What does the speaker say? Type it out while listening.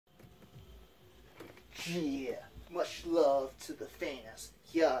Yeah, much love to the fans.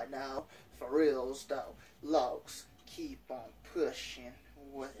 Yeah, now, for reals though, LOCS, keep on pushing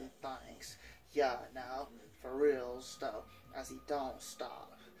with things. Yeah, now, for reals though, as he don't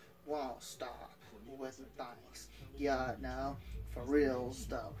stop, won't stop with things. Yeah, now, for reals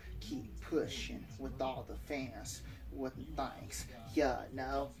though, keep pushing with all the fans with things. Yeah,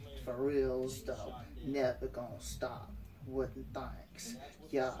 now, for reals though, never gonna stop with things.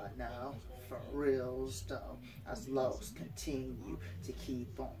 Yeah, now, for reals though, as LOCS continue to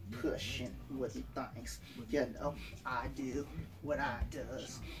keep on pushing with things. You know, I do what I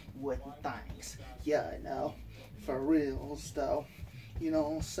does with things. Yeah, no, for reals though, you know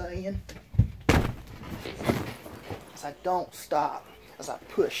what I'm saying? As I don't stop, as I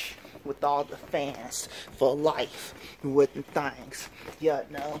push with all the fans for life with things. Yeah,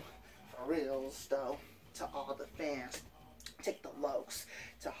 no, for reals though, to all the fans. Take the LOCS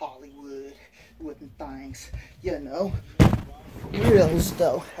to Hollywood with things, you know. Reals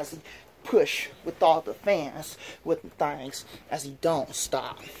though, as he push with all the fans with things, as he don't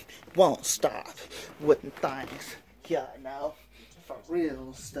stop, won't stop with things, you know. For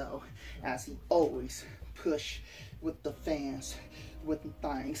reals though, as he always push with the fans with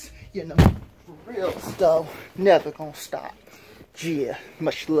things, you know. For reals though, never gonna stop. Yeah,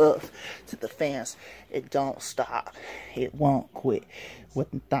 much love to the fans. It don't stop. It won't quit with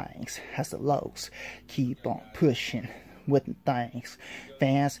things. As the LOCS keep on pushing with things.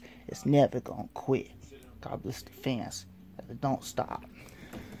 Fans, it's never gonna quit. God bless the fans. It don't stop.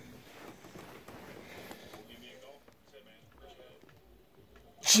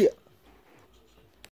 Yeah.